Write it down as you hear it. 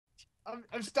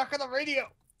I'm stuck on the radio.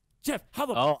 Jeff, how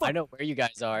the fuck? I know where you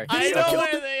guys are. I know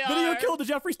where they are. Video killed the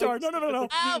Jeffree Star. No.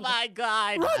 Oh my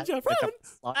God. Run, Jeff, run.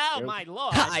 Oh my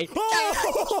Lord.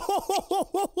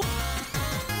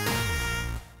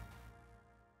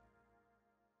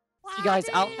 You guys,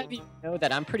 I'll have you know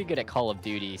that I'm pretty good at Call of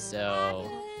Duty, so...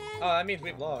 Oh, that means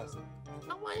we've lost.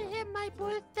 I want to have my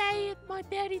birthday at my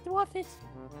daddy's office.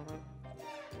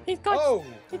 He's got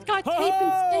tape and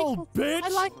staples. Bitch.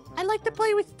 I like to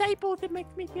play with staples. It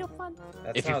makes me feel fun.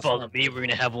 If you follow me, we're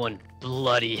gonna have one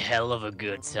bloody hell of a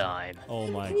good time. Oh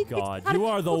my God, you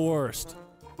are the worst.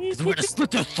 Because we're gonna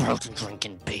slit their throats and drink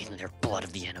and bathe in their blood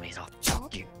of the enemies. I'll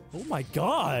choke you. Oh my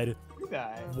God.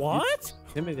 What?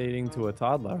 Intimidating to a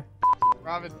toddler.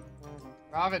 Robin.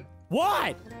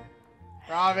 What?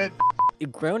 Robin. A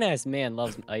grown-ass man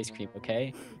loves ice cream,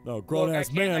 okay? No,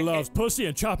 grown-ass man loves pussy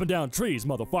and chopping down trees,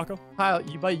 motherfucker. Kyle,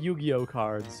 you buy Yu-Gi-Oh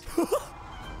cards.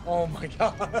 Oh my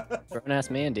God. Grown-ass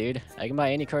man, dude. I can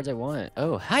buy any cards I want.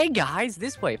 Oh, hi guys,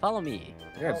 this way. Follow me.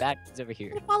 There are bad kids over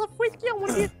here. Follow Whiskey. I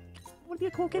want to be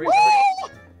a cool kid.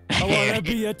 I want to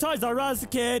be a Toys R Us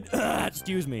kid.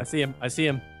 Excuse me. I see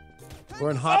him.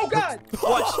 We're in hot. Oh God.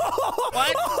 What?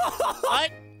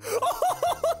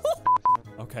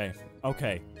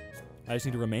 Okay. I just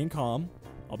need to remain calm.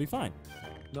 I'll be fine.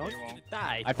 No, you're gonna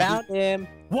die. I found him.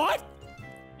 What?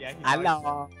 Yeah,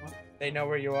 Hello. They know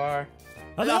where you are.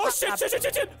 Hello? Oh, shit.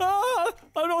 Ah,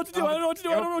 I don't know what to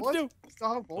do.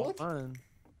 Still have bullets?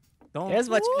 Don't. Here's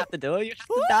what you have to do. You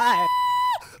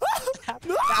have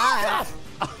to die.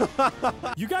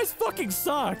 You guys fucking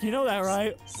suck. You know that,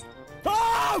 right?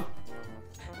 Oh!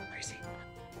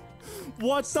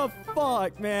 What the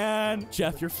fuck, man?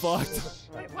 Jeff, you're fucked.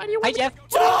 Why do you Hi, Jeff.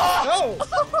 No!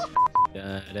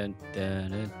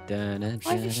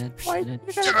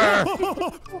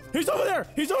 He's over there.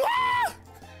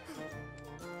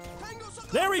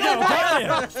 There we go.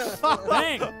 Got him.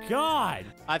 Thank God.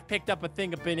 I've picked up a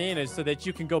thing of bananas so that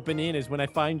you can go bananas when I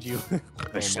find you.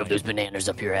 Shove those bananas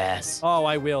up your ass. Oh,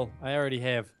 I will. I already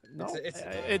have. No,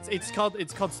 It's- it's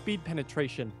called speed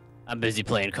penetration. I'm busy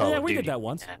playing Call of Duty. Yeah, we did that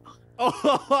once.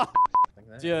 Oh.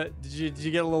 Did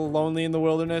you get a little lonely in the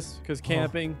wilderness because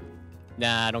camping?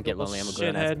 Nah, I don't get lonely. I'm a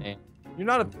grown-ass man. You're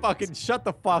not a fucking. Shut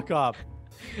the fuck up.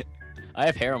 I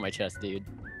have hair on my chest, dude.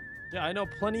 Yeah, I know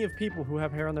plenty of people who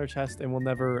have hair on their chest and will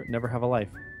never have a life.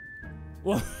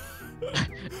 What?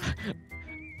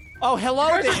 Oh, hello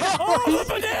there. Oh, the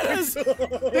bananas!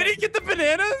 Did he get the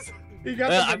bananas? He got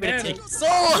the I'm gonna take bananas.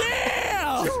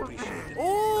 Yeah!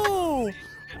 Oh!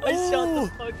 I shot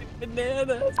the fucking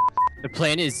bananas. The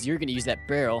plan is you're gonna use that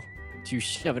barrel to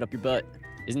shove it up your butt.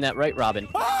 Isn't that right, Robin?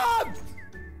 Ah!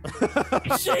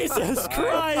 Jesus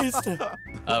Christ!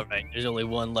 All right, there's only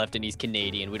one left, and he's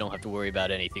Canadian. We don't have to worry about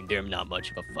anything. They're not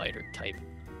much of a fighter type.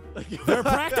 They're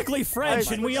practically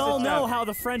French, and we all know how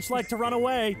the French like to run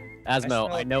away.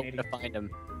 Asmo, I know where to find him.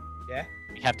 Yeah?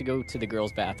 We have to go to the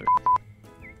girls' bathroom.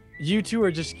 You two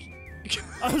are just.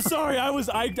 I'm sorry,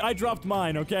 I dropped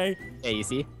mine, okay? Hey, you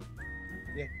see?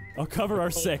 I'll cover our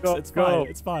six. Go, It's go. fine.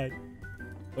 It's fine.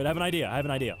 Wait, I have an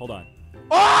idea. Hold on.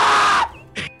 Ah!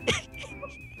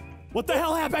 What the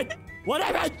hell happened? What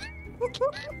happened?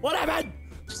 What happened?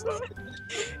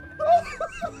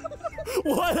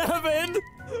 What happened?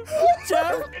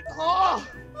 Jeff? Oh!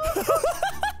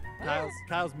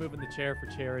 Kyle's moving the chair for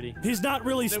charity. He's not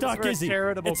really It was stuck, for a is he?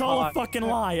 charitable It's all a cause. fucking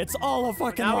lie. It's all a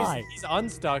fucking Now lie. he's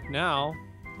unstuck now.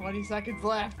 20 seconds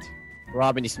left.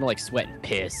 Robin, you smell like sweat and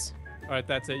piss. All right,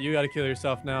 that's it. You gotta kill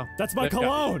yourself now. That's my Yeah.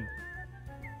 cologne.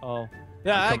 Oh.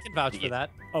 Yeah, I can vouch for that.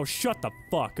 Oh, shut the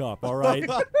fuck up, all right?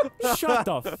 Shut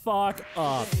the fuck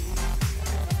up.